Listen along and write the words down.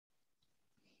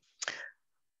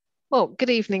Well, good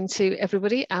evening to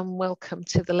everybody and welcome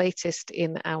to the latest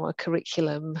in our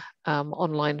curriculum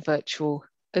online virtual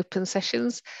open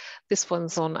sessions. This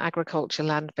one's on agriculture,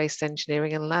 land-based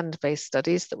engineering and land-based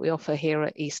studies that we offer here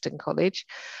at Easton College.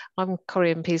 I'm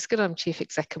Corian Peasgood, I'm Chief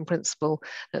Exec and Principal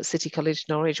at City College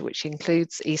Norwich, which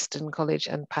includes Easton College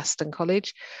and Paston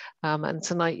College. And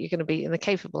tonight you're going to be in the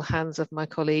capable hands of my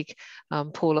colleague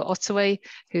Paula Ottaway,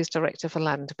 who's Director for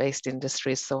Land-Based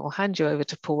Industries. So I'll hand you over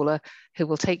to Paula, who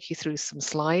will take you through some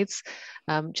slides.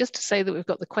 Just to say that we've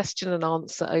got the question and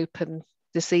answer open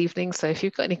this evening. So if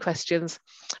you've got any questions,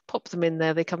 pop them in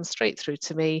there. They come straight through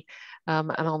to me and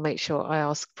I'll make sure I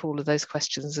ask Paula those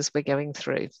questions as we're going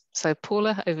through. So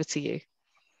Paula, over to you.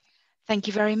 Thank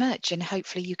you very much, and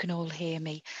hopefully you can all hear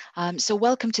me. So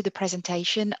welcome to the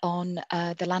presentation on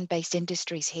the land-based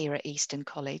industries here at Easton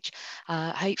College.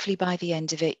 Hopefully by the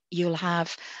end of it, you'll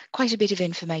have quite a bit of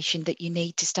information that you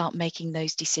need to start making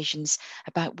those decisions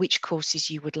about which courses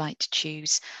you would like to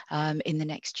choose in the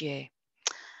next year.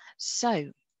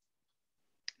 So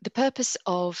the purpose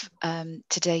of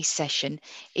today's session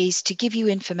is to give you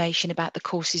information about the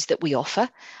courses that we offer.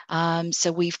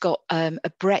 So we've got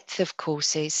a breadth of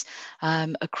courses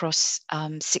across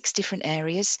 6 different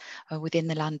areas within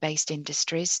the land-based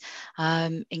industries,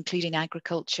 including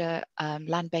agriculture,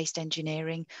 land-based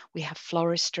engineering. We have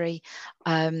floristry,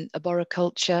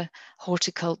 arboriculture,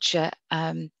 horticulture,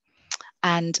 and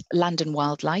land and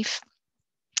wildlife.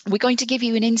 We're going to give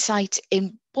you an insight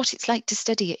in what it's like to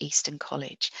study at Easton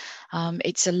College.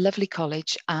 It's a lovely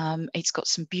college. It's got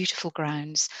some beautiful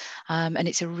grounds and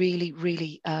it's a really,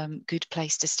 really good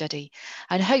place to study,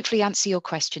 and hopefully answer your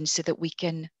questions so that we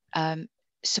can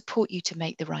support you to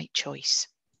make the right choice.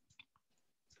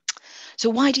 So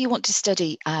why do you want to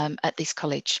study at this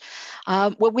college?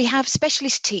 Well, we have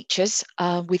specialist teachers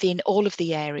within all of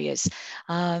the areas,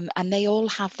 and they all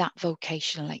have that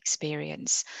vocational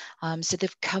experience. So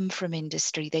they've come from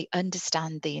industry, they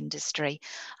understand the industry,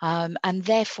 and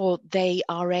therefore they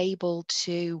are able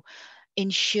to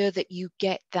ensure that you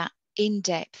get that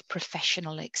in-depth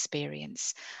professional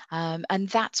experience. And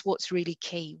that's what's really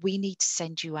key. We need to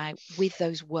send you out with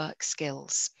those work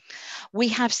skills. We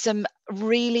have some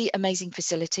really amazing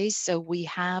facilities. So we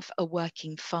have a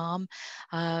working farm.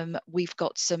 We've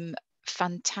got some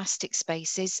fantastic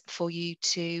spaces for you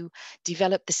to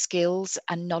develop the skills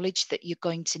and knowledge that you're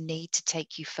going to need to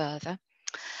take you further.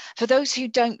 For those who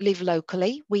don't live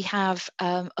locally, we have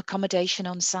accommodation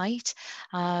on site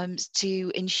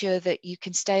to ensure that you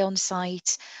can stay on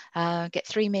site, get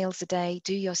 3 meals a day,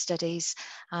 do your studies,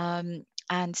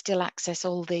 and still access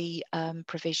all the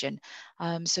provision.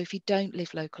 So if you don't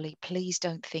live locally, please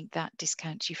don't think that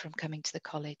discounts you from coming to the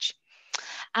college.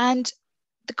 And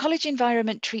the college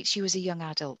environment treats you as a young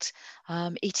adult.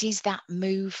 It is that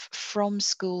move from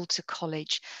school to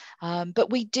college, but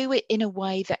we do it in a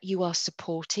way that you are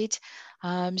supported.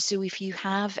 So if you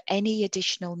have any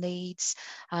additional needs,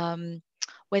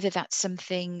 whether that's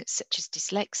something such as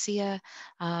dyslexia,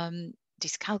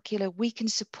 dyscalculia, we can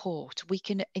support. We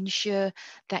can ensure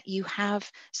that you have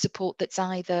support that's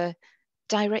either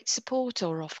direct support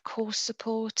or off-course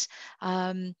support.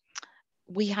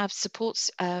 We have supports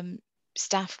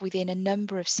staff within a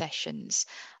number of sessions,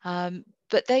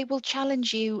 but they will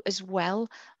challenge you as well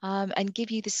and give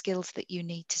you the skills that you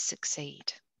need to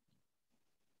succeed.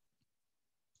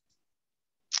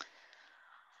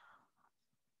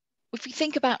 If we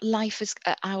think about life as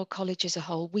our college as a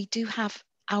whole, we do have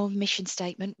our mission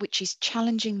statement, which is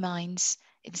challenging minds,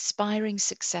 inspiring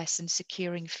success and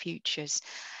securing futures.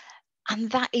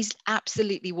 And that is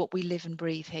absolutely what we live and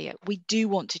breathe here. We do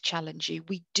want to challenge you.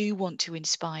 We do want to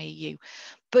inspire you.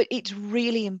 But it's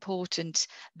really important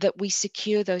that we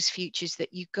secure those futures,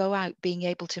 that you go out being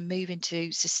able to move into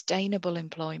sustainable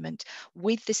employment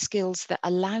with the skills that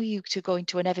allow you to go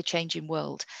into an ever-changing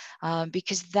world,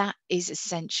 because that is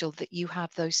essential, that you have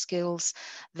those skills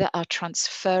that are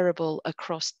transferable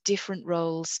across different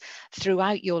roles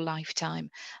throughout your lifetime.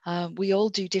 We all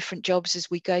do different jobs as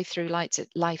we go through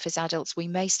life as adults. We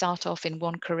may start off in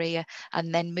one career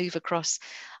and then move across.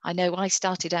 I know I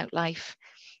started out life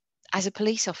as a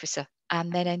police officer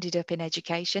and then ended up in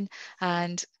education.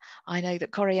 And I know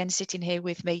that Corian sitting here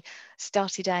with me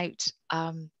started out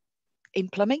in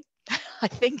plumbing, I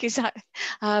think is that,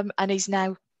 and is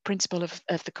now principal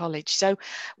of the college. So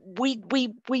we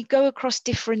go across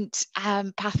different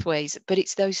pathways, but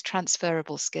it's those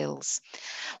transferable skills.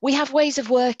 We have ways of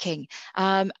working,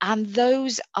 and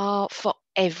those are for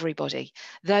everybody.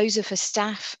 Those are for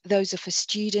staff, those are for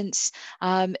students.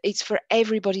 It's for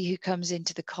everybody who comes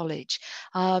into the college.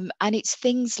 And it's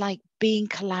things like being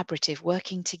collaborative,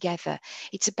 working together.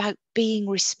 It's about being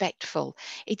respectful.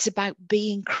 It's about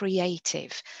being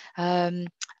creative and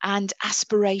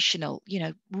aspirational, you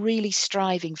know, really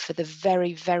striving for the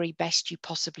very, very best you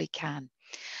possibly can.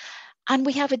 And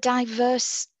we have a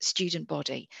diverse student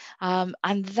body,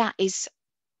 and that is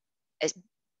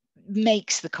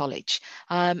makes the college.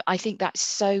 I think that's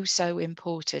so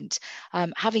important,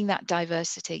 having that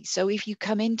diversity. So if you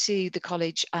come into the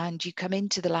college and you come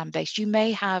into the land-based, you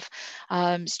may have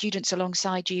students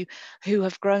alongside you who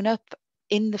have grown up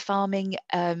in the farming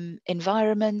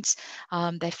environment.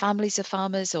 Their families are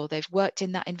farmers or they've worked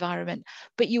in that environment,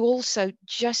 but you also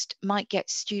just might get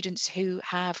students who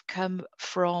have come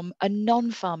from a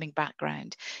non-farming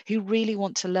background who really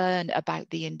want to learn about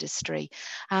the industry.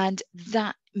 And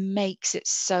that makes it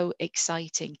so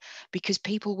exciting because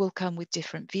people will come with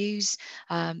different views,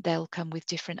 they'll come with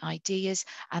different ideas,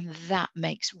 and that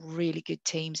makes really good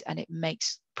teams and it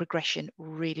makes progression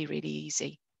really, really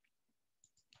easy.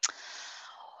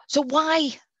 So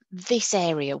why this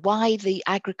area? Why the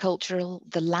agricultural,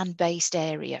 the land-based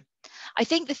area? I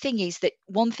think the thing is that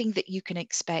one thing that you can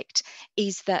expect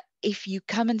is that if you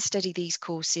come and study these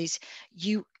courses,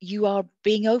 you are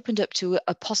being opened up to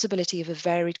a possibility of a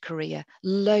varied career,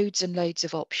 loads and loads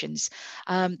of options.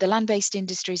 The land-based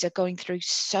industries are going through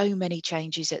so many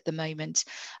changes at the moment,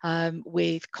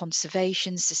 with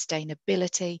conservation,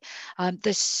 sustainability.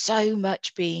 There's so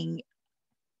much being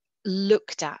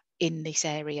looked at in this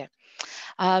area.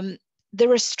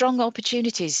 There are strong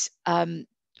opportunities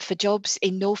for jobs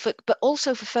in Norfolk, but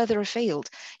also for further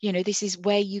afield. You know, this is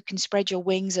where you can spread your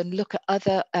wings and look at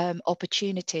other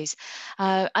opportunities.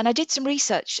 And I did some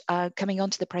research coming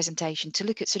onto the presentation to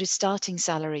look at sort of starting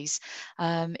salaries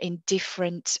in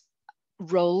different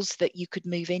roles that you could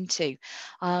move into.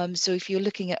 So if you're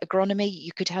looking at agronomy,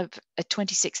 you could have a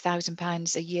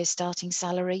 £26,000 a year starting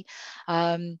salary.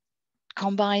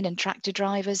 Combine and tractor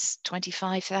drivers,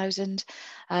 25,000.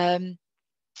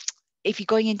 If you're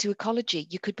going into ecology,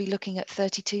 you could be looking at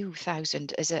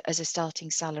 32,000 as a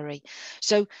starting salary.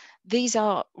 So these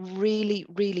are really,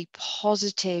 really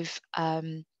positive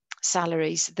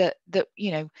salaries that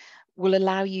you know will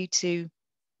allow you to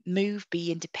move,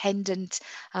 be independent,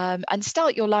 and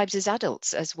start your lives as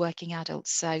adults, as working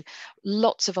adults. So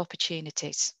lots of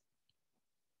opportunities.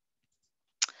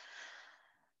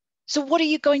 So what are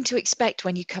you going to expect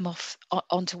when you come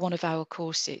onto one of our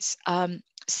courses?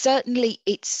 Certainly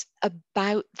it's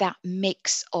about that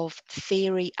mix of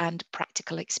theory and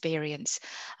practical experience,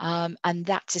 and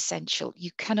that's essential.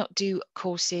 You cannot do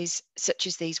courses such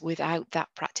as these without that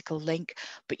practical link,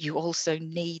 but you also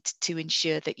need to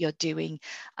ensure that you're doing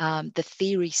the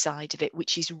theory side of it,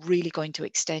 which is really going to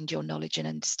extend your knowledge and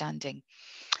understanding.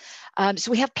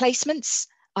 So we have placements.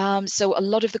 So a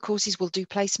lot of the courses will do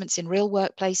placements in real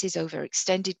workplaces over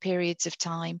extended periods of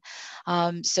time.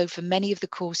 So for many of the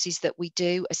courses that we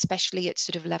do, especially at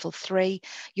sort of level 3,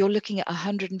 you're looking at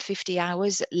 150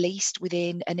 hours at least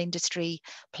within an industry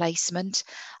placement.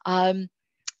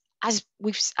 As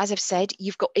I've said,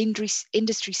 you've got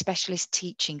industry specialist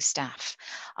teaching staff.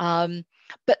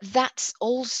 But that's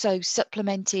also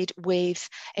supplemented with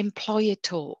employer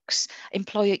talks,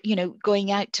 you know,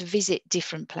 going out to visit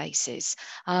different places,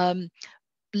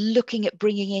 looking at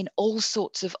bringing in all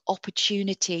sorts of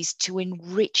opportunities to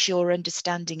enrich your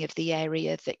understanding of the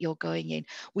area that you're going in.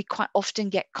 We quite often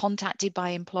get contacted by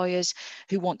employers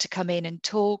who want to come in and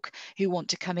talk, who want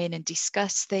to come in and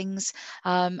discuss things.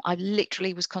 I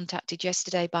literally was contacted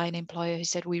yesterday by an employer who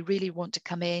said, we really want to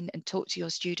come in and talk to your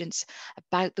students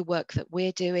about the work that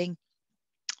we're doing.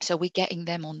 So we're getting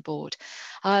them on board.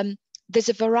 There's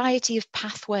a variety of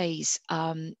pathways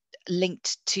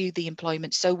linked to the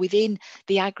employment. So within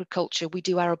the agriculture, we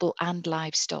do arable and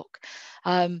livestock.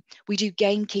 We do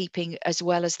gamekeeping as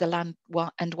well as the land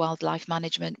and wildlife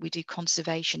management. We do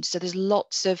conservation. So there's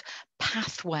lots of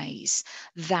pathways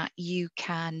that you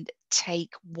can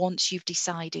take once you've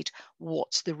decided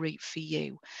what's the route for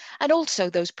you. And also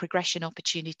those progression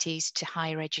opportunities to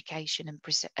higher education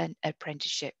and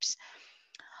apprenticeships.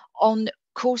 On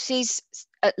courses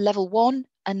at level 1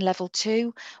 and level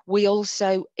 2, we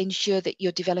also ensure that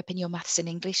you're developing your maths and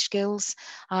English skills.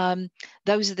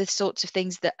 Those are the sorts of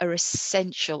things that are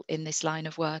essential in this line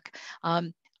of work.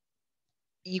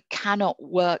 You cannot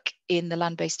work in the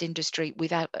land-based industry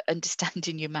without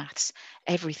understanding your maths.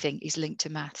 Everything is linked to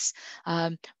maths.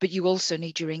 But you also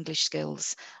need your English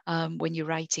skills. When you're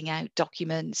writing out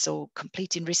documents or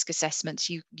completing risk assessments,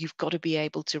 you've got to be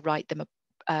able to write them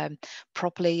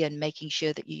properly and making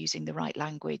sure that you're using the right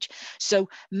language. So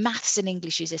maths and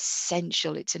English is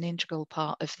essential. It's an integral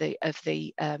part of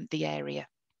the area.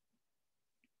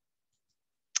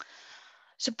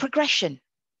 So progression.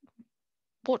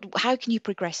 How can you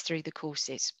progress through the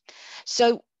courses?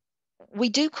 So we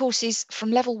do courses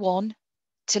from level 1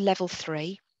 to level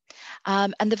 3.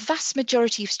 And the vast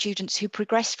majority of students who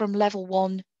progress from level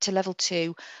 1 to level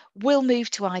 2 will move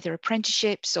to either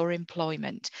apprenticeships or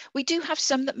employment. We do have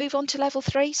some that move on to level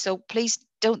 3, so please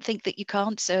don't think that you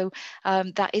can't. So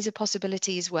that is a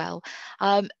possibility as well.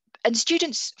 And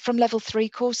students from level 3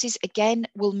 courses, again,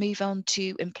 will move on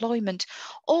to employment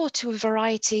or to a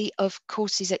variety of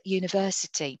courses at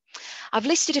university. I've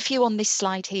listed a few on this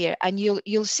slide here, and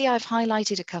you'll see I've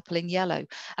highlighted a couple in yellow,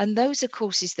 and those are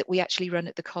courses that we actually run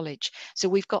at the college. So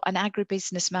we've got an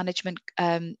agribusiness management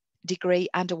degree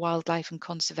and a wildlife and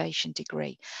conservation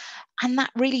degree. And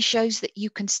that really shows that you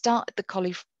can start at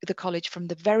the college from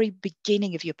the very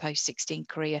beginning of your post-16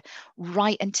 career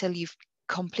right until you've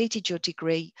completed your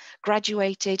degree,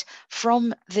 graduated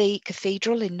from the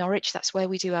cathedral in Norwich. That's where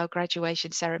we do our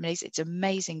graduation ceremonies. It's an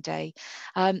amazing day.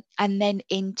 And then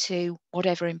into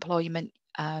whatever employment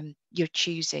you're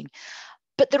choosing.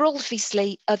 But there are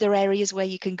obviously other areas where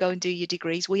you can go and do your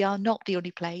degrees. We are not the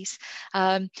only place.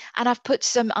 And I've put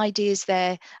some ideas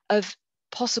there of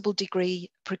possible degree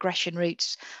progression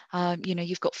routes. You know,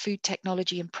 you've got food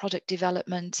technology and product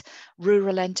development,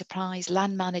 rural enterprise,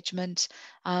 land management,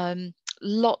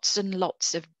 lots and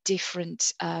lots of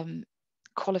different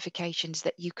qualifications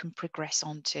that you can progress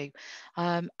onto.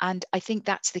 And I think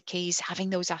that's the key, is having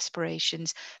those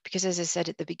aspirations, because as I said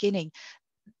at the beginning,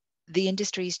 the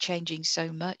industry is changing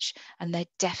so much, and they're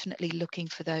definitely looking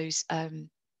for those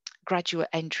graduate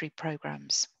entry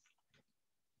programs.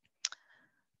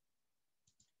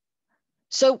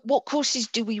 So what courses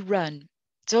do we run?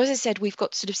 So as I said, we've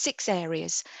got sort of 6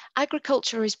 areas.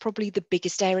 Agriculture is probably the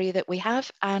biggest area that we have,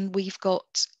 and we've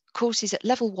got courses at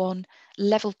level 1,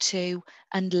 level 2,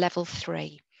 and level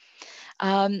 3.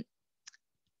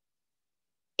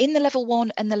 In the level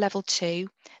 1 and the level 2,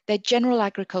 they're general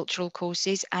agricultural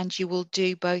courses, and you will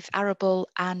do both arable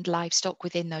and livestock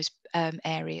within those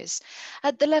areas.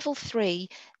 At the level 3,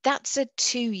 that's a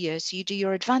 2-year, so you do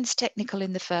your advanced technical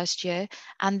in the first year,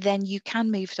 and then you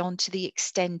can move on to the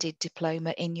extended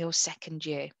diploma in your second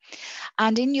year.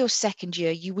 And in your second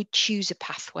year, you would choose a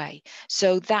pathway.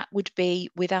 So that would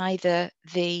be with either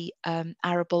the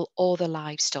arable or the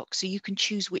livestock. So you can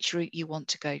choose which route you want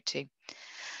to go to.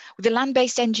 With the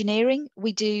land-based engineering,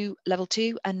 we do level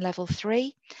 2 and level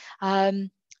 3. And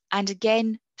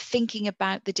again, thinking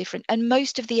about the different, and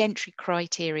most of the entry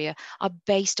criteria are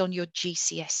based on your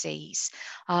GCSEs.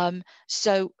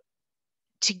 So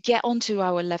to get onto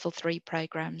our level 3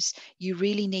 programs, you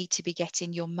really need to be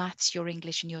getting your maths, your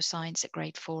English and your science at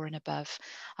grade 4 and above.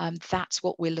 That's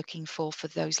what we're looking for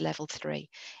those level 3.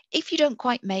 If you don't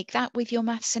quite make that with your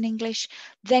maths and English,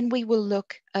 then we will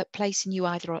look at placing you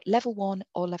either at level 1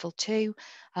 or level 2,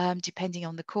 depending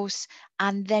on the course,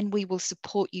 and then we will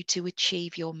support you to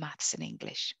achieve your maths and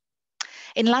English.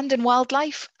 In land and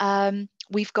wildlife,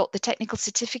 we've got the technical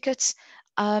certificates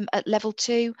at level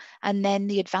 2, and then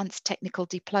the advanced technical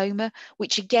diploma,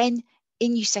 which again,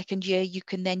 in your second year, you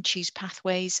can then choose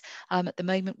pathways. At the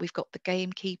moment, we've got the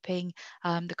gamekeeping,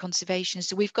 the conservation.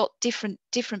 So we've got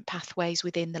different pathways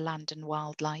within the land and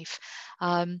wildlife.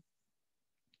 And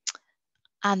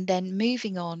then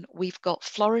moving on, we've got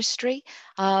floristry.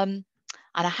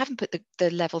 And I haven't put the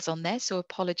levels on there, so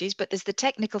apologies, but there's the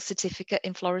technical certificate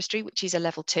in floristry, which is a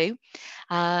level 2.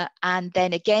 And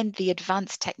then again, the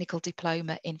advanced technical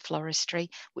diploma in floristry,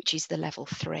 which is the level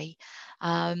 3.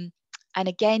 And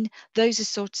again, those are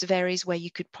sorts of areas where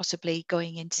you could possibly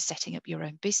going into setting up your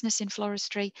own business in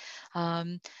floristry.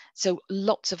 So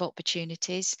lots of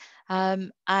opportunities.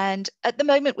 And at the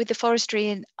moment with the forestry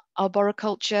and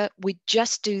arboriculture, we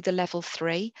just do the level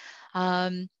 3.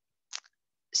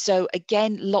 So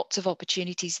again, lots of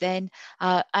opportunities then.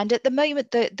 And at the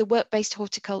moment, the work-based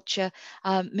horticulture,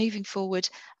 moving forward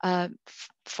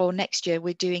for next year,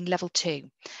 we're doing level 2,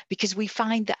 because we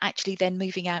find that actually then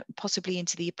moving out possibly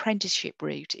into the apprenticeship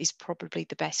route is probably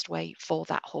the best way for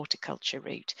that horticulture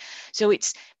route. So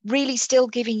it's really still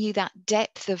giving you that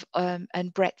depth of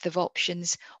and breadth of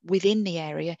options within the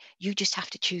area. You just have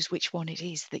to choose which one it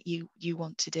is that you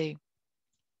want to do.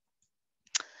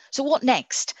 So what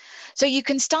next? So you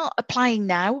can start applying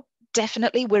now.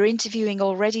 Definitely, we're interviewing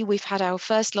already. We've had our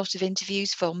first lot of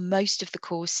interviews for most of the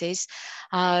courses.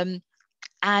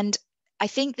 And I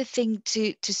think the thing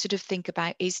to sort of think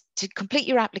about is to complete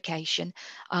your application,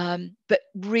 but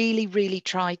really, really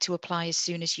try to apply as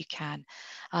soon as you can.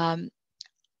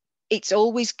 It's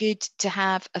always good to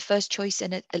have a first choice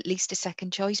and at least a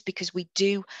second choice, because we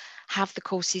do have the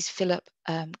courses fill up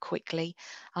quickly.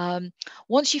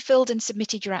 Once you've filled and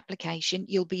submitted your application,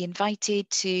 you'll be invited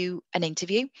to an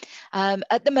interview.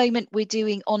 At the moment, we're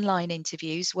doing online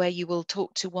interviews where you will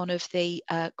talk to one of the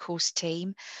course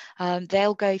team.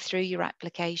 They'll go through your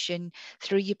application,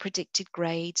 through your predicted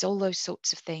grades, all those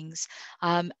sorts of things.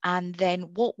 And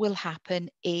then what will happen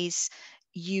is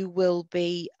you will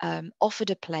be offered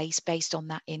a place based on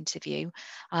that interview.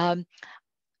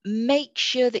 Make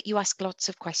sure that you ask lots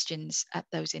of questions at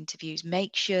those interviews.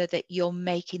 Make sure that you're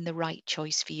making the right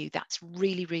choice for you. That's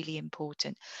really, really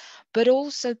important. But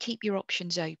also keep your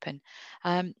options open.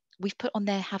 We've put on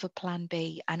there, have a plan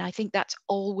B. And I think that's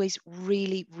always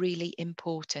really, really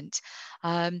important.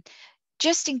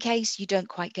 Just in case you don't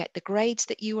quite get the grades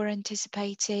that you were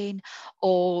anticipating,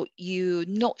 or you're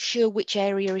not sure which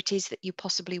area it is that you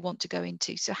possibly want to go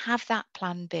into. So have that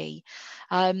plan B.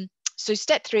 So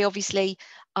step 3, obviously,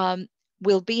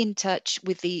 we'll be in touch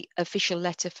with the official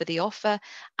letter for the offer,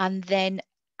 and then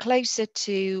closer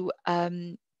to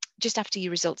just after your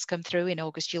results come through in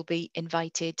August, you'll be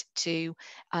invited to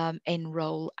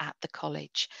enroll at the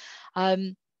college.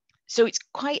 So it's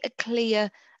quite a clear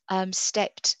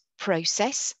stepped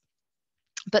process,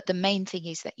 but the main thing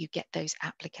is that you get those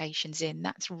applications in.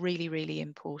 That's really, really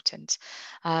important,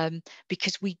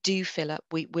 because we do fill up.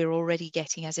 We're already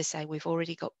getting, as I say, we've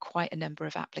already got quite a number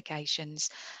of applications.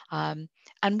 And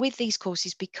with these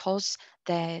courses, because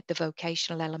they're the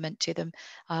vocational element to them,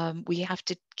 we have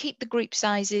to keep the group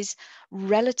sizes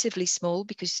relatively small,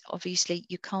 because obviously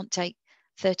you can't take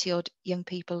 30 odd young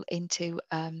people into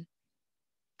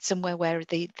somewhere where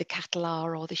the cattle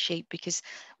are or the sheep, because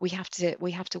we have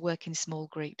to work in small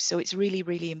groups. So it's really,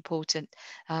 really important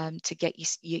to get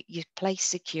your place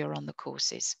secure on the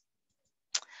courses.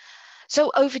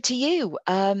 So over to you.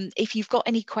 If you've got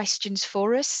any questions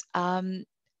for us,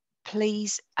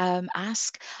 please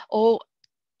ask. Or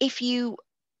if you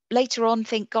later on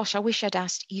think, gosh, I wish I'd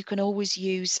asked, you can always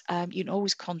use, you can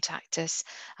always contact us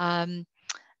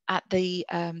at the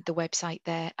website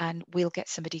there, and we'll get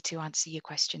somebody to answer your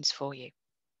questions for you.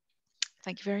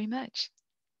 Thank you very much.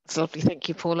 It's lovely, thank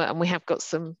you, Paula. And we have got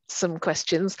some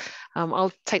questions.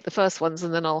 I'll take the first ones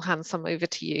and then I'll hand some over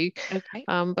to you. Okay.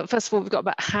 But first of all, we've got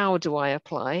about how do I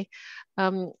apply?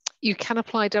 You can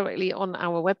apply directly on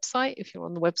our website. If you're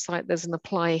on the website, there's an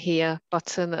apply here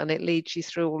button and it leads you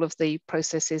through all of the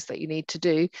processes that you need to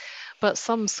do. But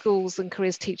some schools and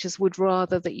careers teachers would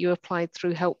rather that you applied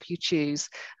through Help You Choose,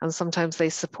 and sometimes they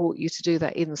support you to do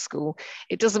that in school.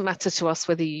 It doesn't matter to us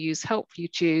whether you use Help You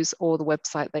Choose or the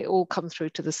website, they all come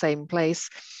through to the same place.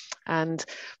 And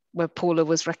where Paula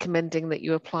was recommending that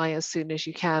you apply as soon as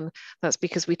you can, that's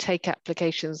because we take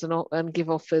applications and give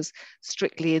offers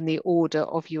strictly in the order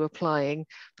of you applying.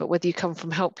 But whether you come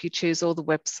from Help You Choose or the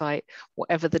website,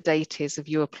 whatever the date is of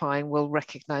you applying, we'll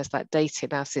recognise that date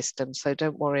in our system. So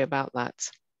don't worry about that.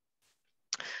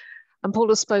 And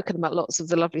Paula's spoken about lots of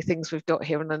the lovely things we've got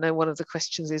here. And I know one of the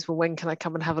questions is, well, when can I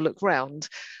come and have a look round?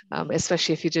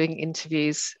 Especially if you're doing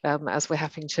interviews, as we're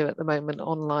having to at the moment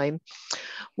online.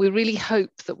 We really hope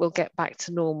that we'll get back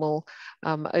to normal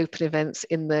open events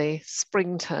in the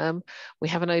spring term. We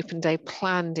have an open day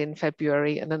planned in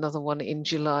February and another one in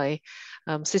July.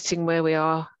 Sitting where we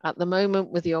are at the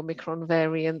moment with the Omicron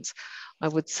variant, I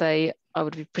would say I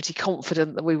would be pretty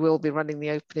confident that we will be running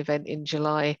the open event in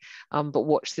July, but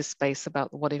watch this space about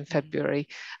the one in February,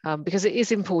 because it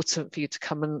is important for you to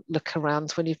come and look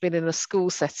around when you've been in a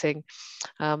school setting.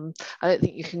 I don't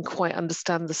think you can quite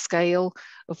understand the scale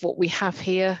of what we have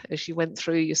here. As you went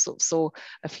through, you sort of saw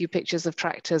a few pictures of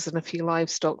tractors and a few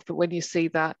livestock, but when you see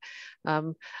that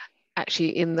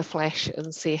actually in the flesh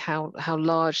and see how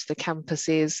large the campus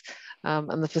is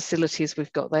and the facilities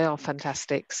we've got, they are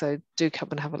fantastic. So do come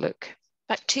and have a look.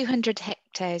 About 200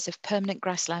 hectares of permanent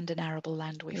grassland and arable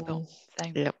land we've got.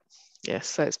 So. Yeah, yes,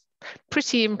 so it's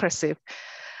pretty impressive.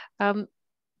 Paula,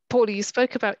 you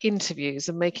spoke about interviews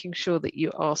and making sure that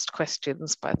you asked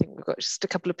questions, but I think we've got just a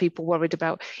couple of people worried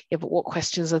about, yeah, but what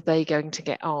questions are they going to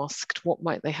get asked? What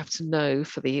might they have to know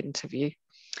for the interview?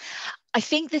 I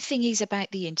think the thing is about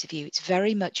the interview, it's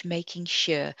very much making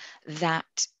sure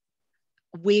that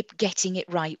we're getting it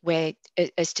right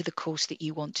as to the course that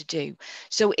you want to do.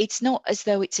 So it's not as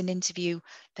though it's an interview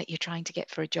that you're trying to get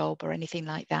for a job or anything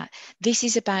like that. This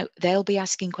is about, they'll be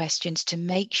asking questions to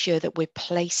make sure that we're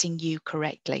placing you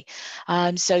correctly.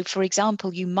 So for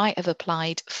example, you might have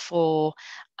applied for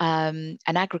an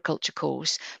agriculture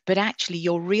course, but actually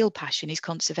your real passion is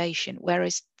conservation.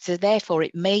 Whereas, so therefore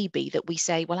it may be that we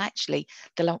say, well, actually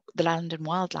the land and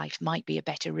wildlife might be a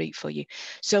better route for you.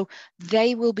 So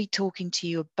they will be talking to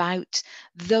you about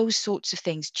those sorts of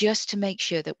things, just to make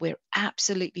sure that we're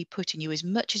absolutely putting you as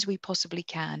much as we possibly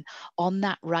can on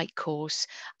that right course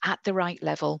at the right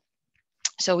level.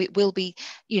 So it will be,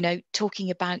 you know,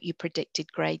 talking about your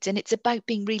predicted grades, and it's about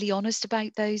being really honest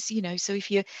about those, you know. So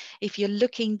if you're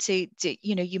looking to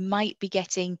you know, you might be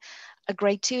getting a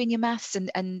grade 2 in your maths,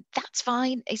 and that's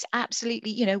fine. It's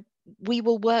absolutely, you know, we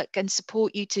will work and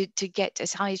support you to get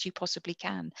as high as you possibly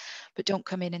can, but don't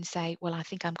come in and say, well, I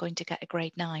think I'm going to get a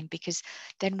grade 9, because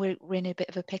then we're in a bit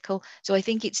of a pickle. So I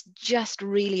think it's just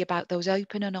really about those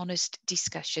open and honest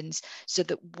discussions, so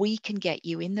that we can get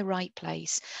you in the right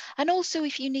place. And also,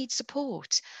 if you need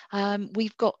support,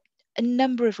 we've got a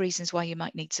number of reasons why you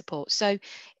might need support. So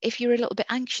if you're a little bit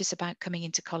anxious about coming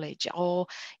into college, or,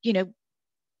 you know,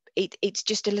 it's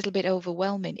just a little bit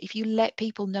overwhelming, if you let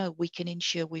people know, we can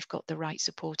ensure we've got the right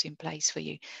support in place for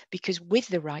you, because with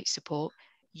the right support,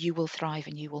 you will thrive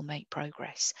and you will make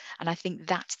progress. And I think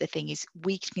that's the thing, is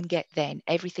we can get then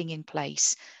everything in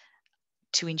place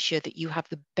to ensure that you have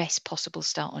the best possible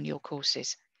start on your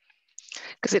courses.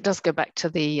 Because it does go back to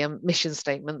the mission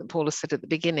statement that Paula said at the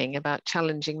beginning about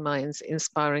challenging minds,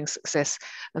 inspiring success,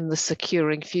 and the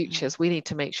securing futures. We need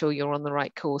to make sure you're on the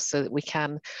right course so that we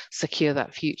can secure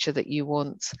that future that you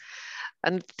want.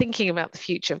 And thinking about the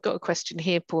future, I've got a question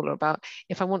here, Paula, about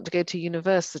if I want to go to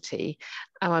university,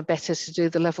 am I better to do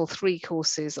the level 3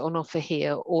 courses on offer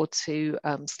here, or to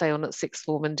stay on at sixth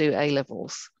form and do A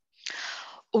levels?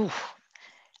 Oh,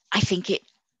 I think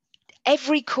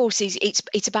every course is,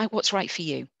 it's about what's right for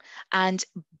you, and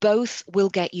both will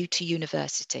get you to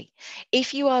university.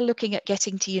 If you are looking at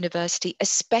getting to university,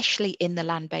 especially in the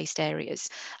land-based areas,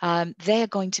 they're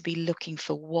going to be looking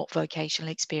for what vocational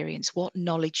experience, what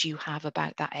knowledge you have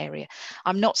about that area.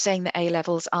 I'm not saying that A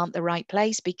levels aren't the right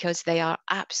place, because they are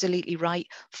absolutely right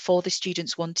for the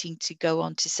students wanting to go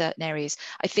on to certain areas.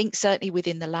 I think certainly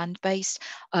within the land-based,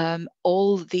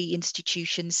 all the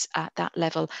institutions at that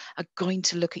level are going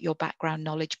to look at your background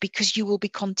knowledge, because you will be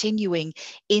continuing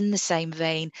in the same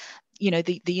vein. You know,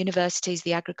 the universities,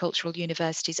 the agricultural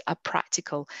universities are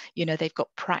practical. You know, they've got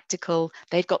practical,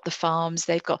 they've got the farms,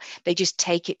 they just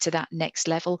take it to that next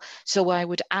level. So I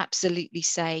would absolutely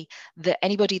say that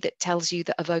anybody that tells you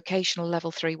that a vocational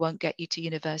level 3 won't get you to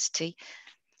university,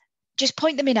 just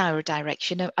point them in our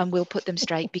direction and we'll put them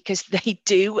straight, because they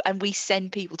do. And we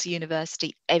send people to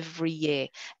university every year,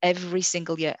 every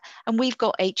single year. And we've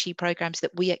got HE programs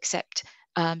that we accept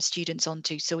students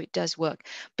onto, so it does work.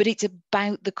 But it's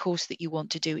about the course that you want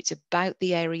to do. It's about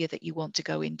the area that you want to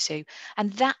go into.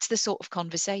 And that's the sort of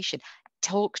conversation.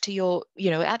 Talk to your,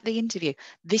 you know, at the interview,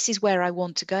 this is where I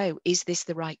want to go. Is this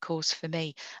the right course for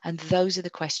me? And those are the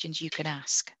questions you can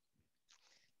ask.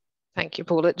 Thank you,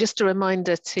 Paula. Just a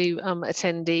reminder to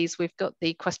attendees, we've got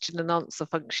the question and answer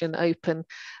function open.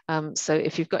 So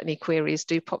if you've got any queries,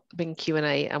 do pop them in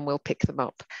Q&A and we'll pick them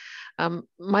up.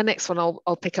 My next one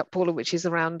I'll pick up, Paula, which is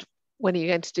around when are you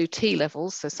going to do T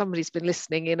levels? So somebody's been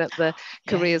listening in at the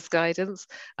careers guidance.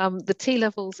 The T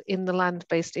levels in the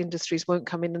land-based industries won't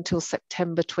come in until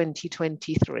September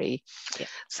 2023. Yeah.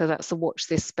 So that's the watch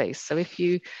this space. So if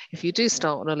you do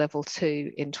start on a level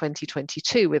 2 in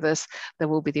 2022 with us, there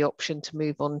will be the option to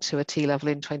move on to a T level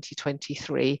in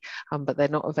 2023, but they're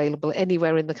not available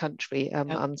anywhere in the country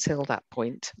until that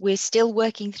point. We're still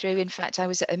working through. In fact, I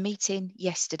was at a meeting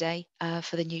yesterday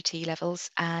for the new T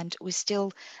levels, and we're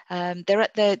still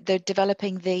they're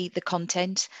developing the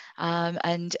content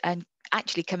and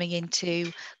actually coming into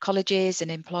colleges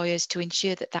and employers to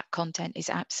ensure that that content is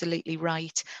absolutely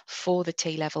right for the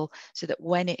T level, so that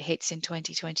when it hits in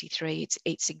 2023,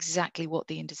 it's exactly what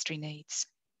the industry needs.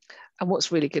 And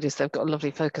what's really good is they've got a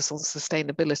lovely focus on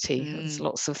sustainability. There's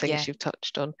lots of things you've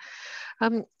touched on.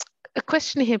 A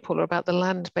question here, Paula, about the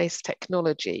land-based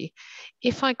technology.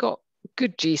 If I got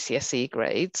good GCSE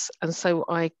grades, and so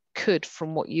I could,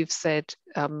 from what you've said,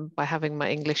 by having my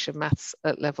English and maths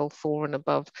at level 4 and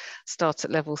above, start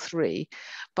at level 3,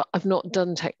 but I've not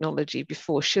done technology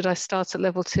before, should I start at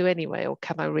level 2 anyway, or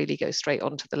can I really go straight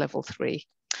on to the level 3?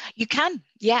 You can,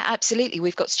 yeah, absolutely.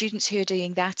 We've got students who are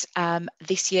doing that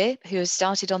this year, who have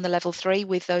started on the level 3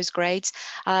 with those grades.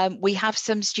 We have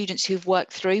some students who've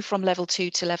worked through from level 2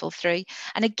 to level 3.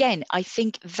 And again, I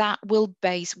think that will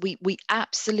base, we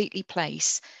absolutely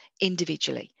place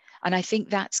individually. And I think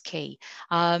that's key.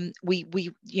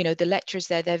 The lecturers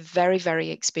there, they're very, very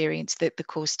experienced, the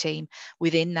course team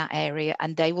within that area,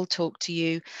 and they will talk to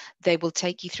you. They will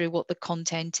take you through what the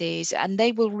content is, and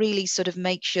they will really sort of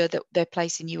make sure that they're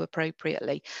placing you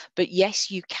appropriately. But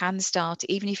yes, you can start,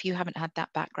 even if you haven't had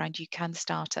that background, you can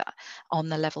start on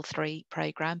the level 3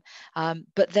 program.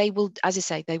 But they will, as I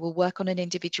say, they will work on an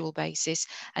individual basis.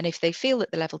 And if they feel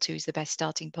that the level 2 is the best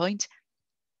starting point,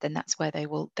 then that's where they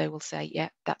will say, yeah,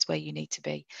 that's where you need to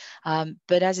be.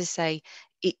 But as I say,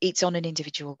 it's on an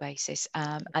individual basis.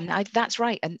 And that's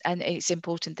right. And it's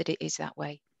important that it is that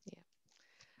way. Yeah.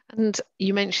 And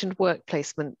you mentioned work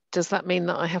placement. Does that mean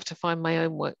that I have to find my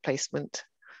own work placement?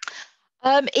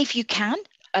 If you can.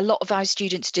 A lot of our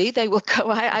students do. They will go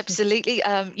out, absolutely.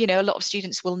 A lot of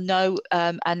students will know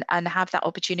and have that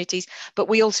opportunities. But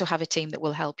we also have a team that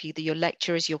will help you, your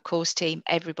lecturers, your course team,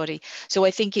 everybody. So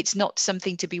I think it's not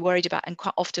something to be worried about. And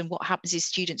quite often what happens is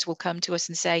students will come to us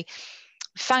and say,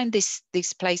 found this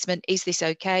placement, is this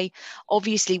okay?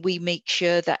 Obviously we make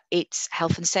sure that it's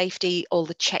health and safety, all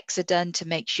the checks are done to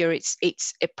make sure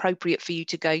it's appropriate for you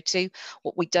to go to.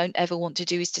 What we don't ever want to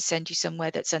do is to send you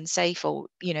somewhere that's unsafe, or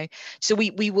so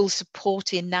we will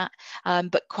support in that.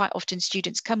 But quite often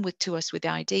students come to us with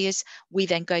ideas. We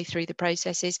then go through the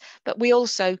processes, but we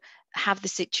also have the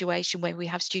situation where we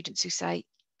have students who say,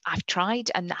 I've tried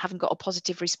and haven't got a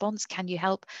positive response, can you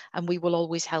help? And we will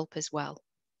always help as well.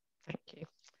 Thank you.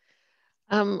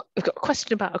 We've got a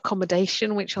question about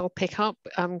accommodation, which I'll pick up.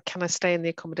 Can I stay in the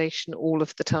accommodation all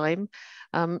of the time?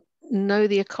 No,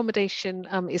 the accommodation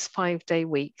is 5-day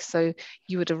week. So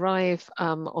you would arrive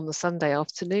on the Sunday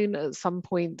afternoon at some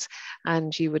point,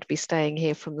 and you would be staying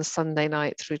here from the Sunday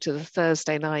night through to the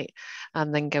Thursday night,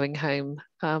 and then going home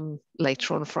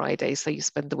later on Friday. So you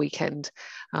spend the weekend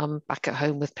back at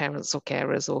home with parents or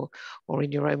carers, or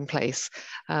in your own place.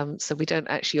 So we don't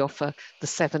actually offer the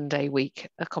 7-day week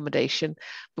accommodation,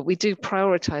 but we do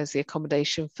prioritise the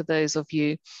accommodation for those of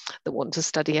you that want to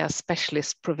study our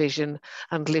specialist provision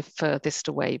and live furthest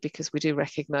away, because we do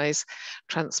recognise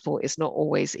transport is not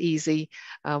always easy.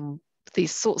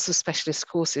 These sorts of specialist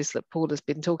courses that Paul has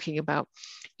been talking about,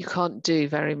 you can't do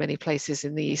very many places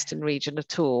in the Eastern region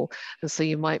at all. And so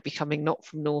you might be coming not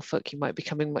from Norfolk, you might be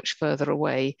coming much further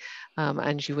away,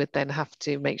 and you would then have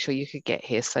to make sure you could get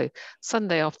here. So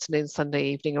Sunday afternoon, Sunday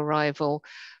evening arrival,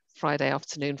 Friday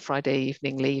afternoon, Friday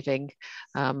evening leaving,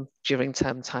 during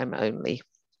term time only.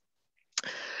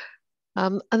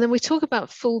 And then we talk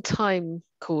about full-time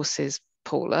courses,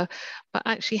 Paula, but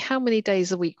actually how many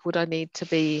days a week would I need to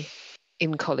be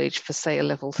in college for, say, a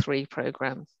level 3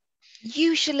 program?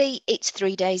 Usually it's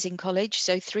 3 days in college.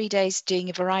 So 3 days doing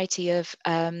a variety of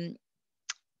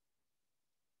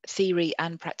theory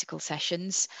and practical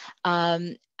sessions.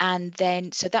 And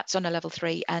then, so that's on a level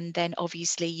 3. And then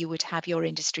obviously you would have your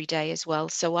industry day as well.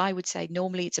 So I would say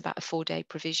normally it's about a 4-day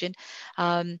provision.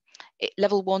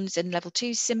 Level 1s and level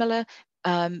 2s similar.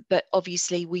 But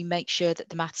obviously we make sure that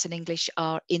the maths and English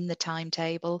are in the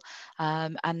timetable,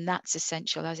 and that's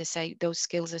essential. As I say, those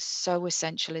skills are so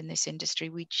essential in this industry.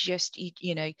 We just,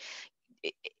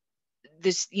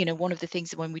 there's, one of the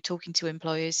things that when we're talking to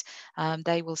employers,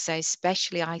 they will say,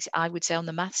 especially I would say on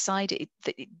the maths side,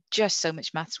 just so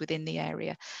much maths within the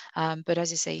area. But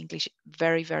as I say, English,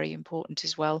 very, very important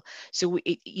as well. So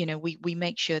we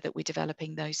make sure that we're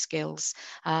developing those skills.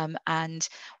 And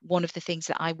one of the things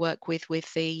that I work with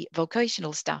the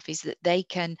vocational staff is that they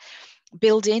can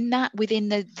build in that within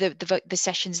the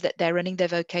sessions that they're running, their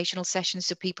vocational sessions,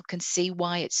 so people can see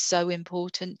why it's so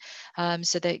important.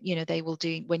 So that they will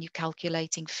do, when you're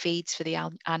calculating feeds for the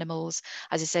animals,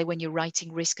 as I say, when you're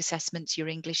writing risk assessments, your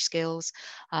English skills,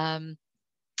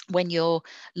 when you're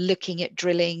looking at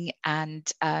drilling and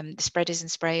spreaders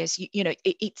and sprayers,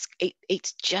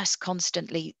 it's just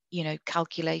constantly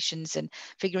calculations and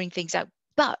figuring things out.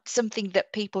 But something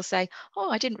that people say,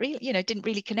 oh, I didn't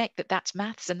really connect that that's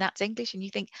maths and that's English. And you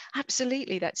think,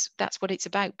 absolutely, that's what it's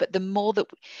about. But the more that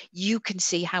you can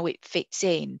see how it fits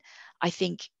in, I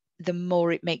think the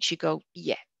more it makes you go,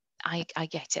 yeah, I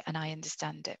get it and I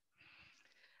understand it.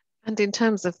 And in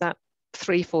terms of that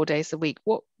 3-4 days a week,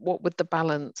 what would the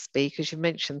balance be? Because you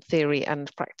mentioned theory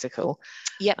and practical.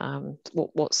 Yeah.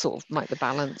 What sort of might the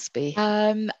balance be?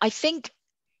 I think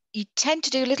you tend to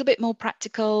do a little bit more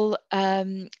practical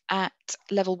at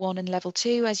level 1 and level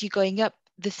 2. As you're going up,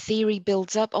 the theory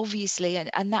builds up, obviously,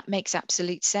 and that makes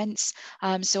absolute sense.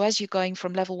 So as you're going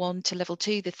from level 1 to level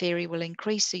 2, the theory will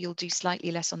increase, so you'll do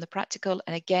slightly less on the practical.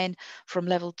 And again, from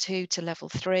level 2 to level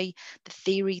 3, the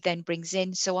theory then brings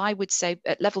in. So I would say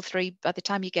at level 3, by the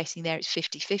time you're getting there, it's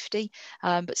 50-50,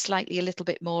 but slightly a little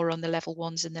bit more on the level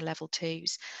 1s and the level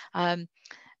 2s.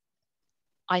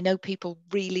 I know people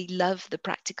really love the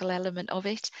practical element of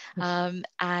it,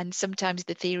 and sometimes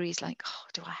the theory is like, oh,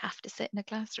 do I have to sit in a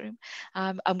classroom?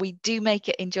 And we do make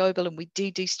it enjoyable, and we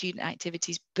do student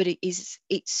activities, but it's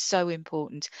so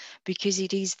important, because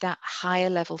it is that higher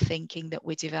level thinking that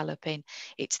we're developing.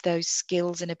 It's those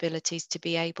skills and abilities to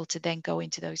be able to then go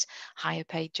into those higher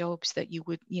paid jobs that you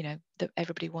would, you know, that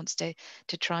everybody wants to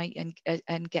try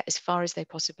and get as far as they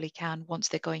possibly can once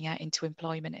they're going out into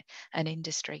employment and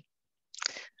industry.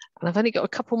 And I've only got a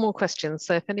couple more questions,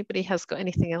 so if anybody has got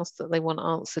anything else that they want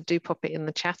answered, do pop it in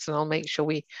the chat and I'll make sure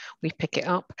we pick it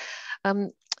up.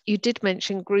 You did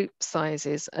mention group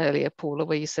sizes earlier, Paula,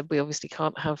 where you said we obviously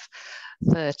can't have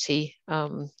 30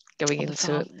 going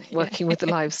into working with the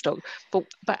livestock,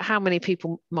 but how many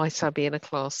people might I be in a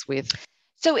class with?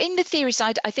 So in the theory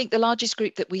side, I think the largest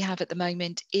group that we have at the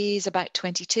moment is about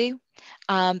 22,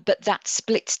 but that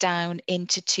splits down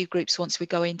into 2 groups once we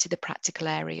go into the practical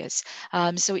areas.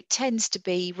 So it tends to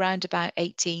be around about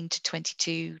 18 to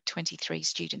 22, 23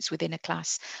 students within a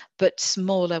class, but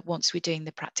smaller once we're doing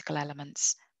the practical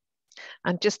elements.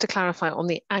 And just to clarify, on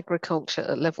the agriculture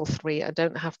at level 3, I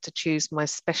don't have to choose my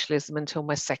specialism until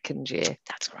my 2nd year.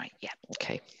 That's right, yeah.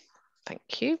 Okay,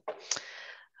 thank you.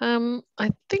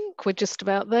 I think we're just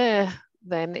about there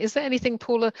then. Is there anything,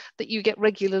 Paula, that you get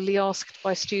regularly asked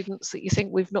by students that you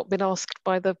think we've not been asked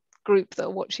by the group that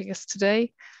are watching us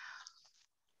today?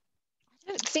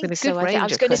 I don't think so. I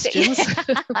was going to say,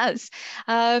 yes.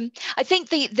 I think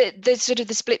the sort of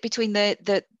the split between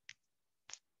the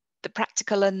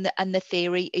practical and the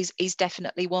theory is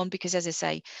definitely one, because, as I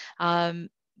say,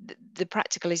 the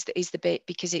practical is the bit,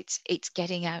 because it's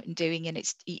getting out and doing, and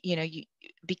it's, you know,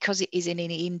 because it is in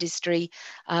any industry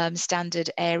standard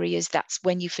areas, that's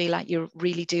when you feel like you're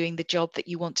really doing the job that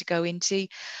you want to go into.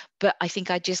 But I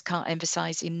think I just can't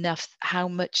emphasize enough how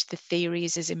much the theory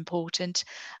is as important.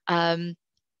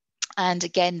 And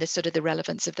again, the sort of the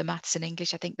relevance of the maths and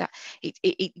English, I think that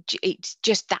it's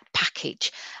just that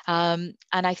package. And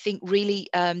I think really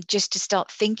just to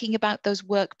start thinking about those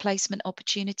work placement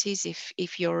opportunities,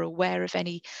 if you're aware of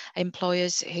any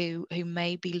employers who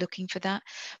may be looking for that,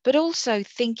 but also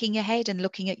thinking ahead and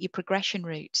looking at your progression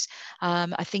routes.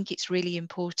 I think it's really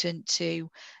important to,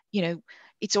 you know,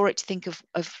 it's all right to think of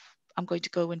I'm going to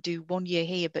go and do 1 year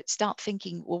here, but start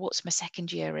thinking, well, what's my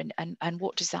 2nd year, and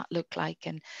what does that look like?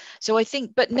 And so I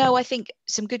think, but no, I think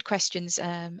some good questions,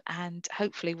 and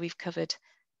hopefully we've covered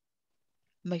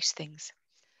most things.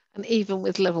 And even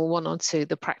with level 1 or 2,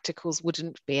 the practicals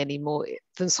wouldn't be any more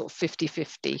than sort of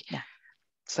 50-50. No.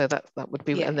 So that would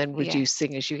be, and then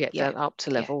reducing as you get down up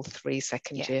to level 3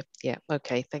 2nd year. Yeah,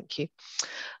 okay, thank you.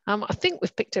 I think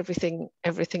we've picked everything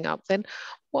up then.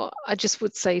 What I just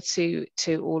would say to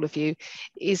all of you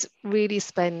is really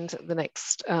spend the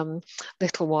next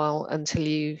little while until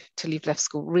you've left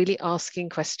school really asking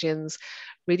questions,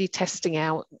 really testing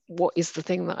out what is the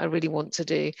thing that I really want to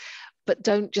do. But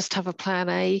don't just have a plan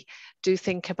A. Do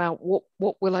think about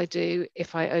what will I do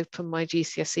if I open my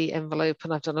GCSE envelope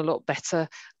and I've done a lot better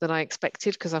than I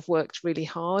expected because I've worked really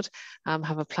hard.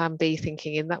 Have a plan B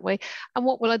thinking in that way. And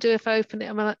what will I do if I open it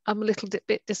and I'm a little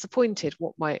bit disappointed?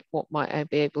 What might I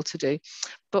be able to do?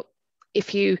 But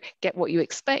if you get what you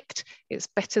expect, it's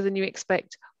better than you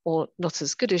expect or not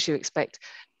as good as you expect,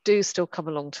 do still come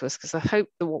along to us, because I hope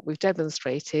that what we've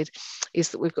demonstrated is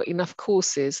that we've got enough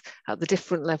courses at the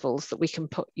different levels that we can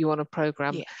put you on a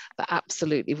program that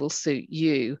absolutely will suit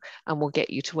you and will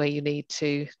get you to where you need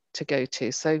to go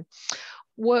to. So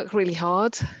work really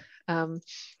hard,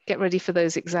 get ready for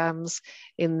those exams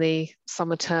in the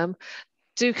summer term.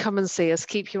 Do come and see us.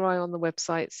 Keep your eye on the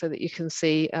website so that you can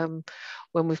see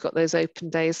when we've got those open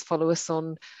days. Follow us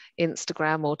on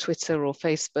Instagram or Twitter or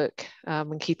Facebook,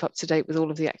 and keep up to date with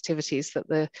all of the activities that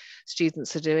the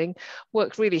students are doing.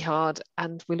 Work really hard,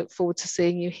 and we look forward to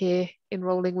seeing you here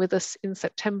enrolling with us in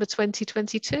September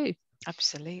 2022.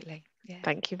 Absolutely. Yeah.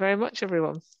 Thank you very much,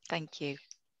 everyone. Thank you.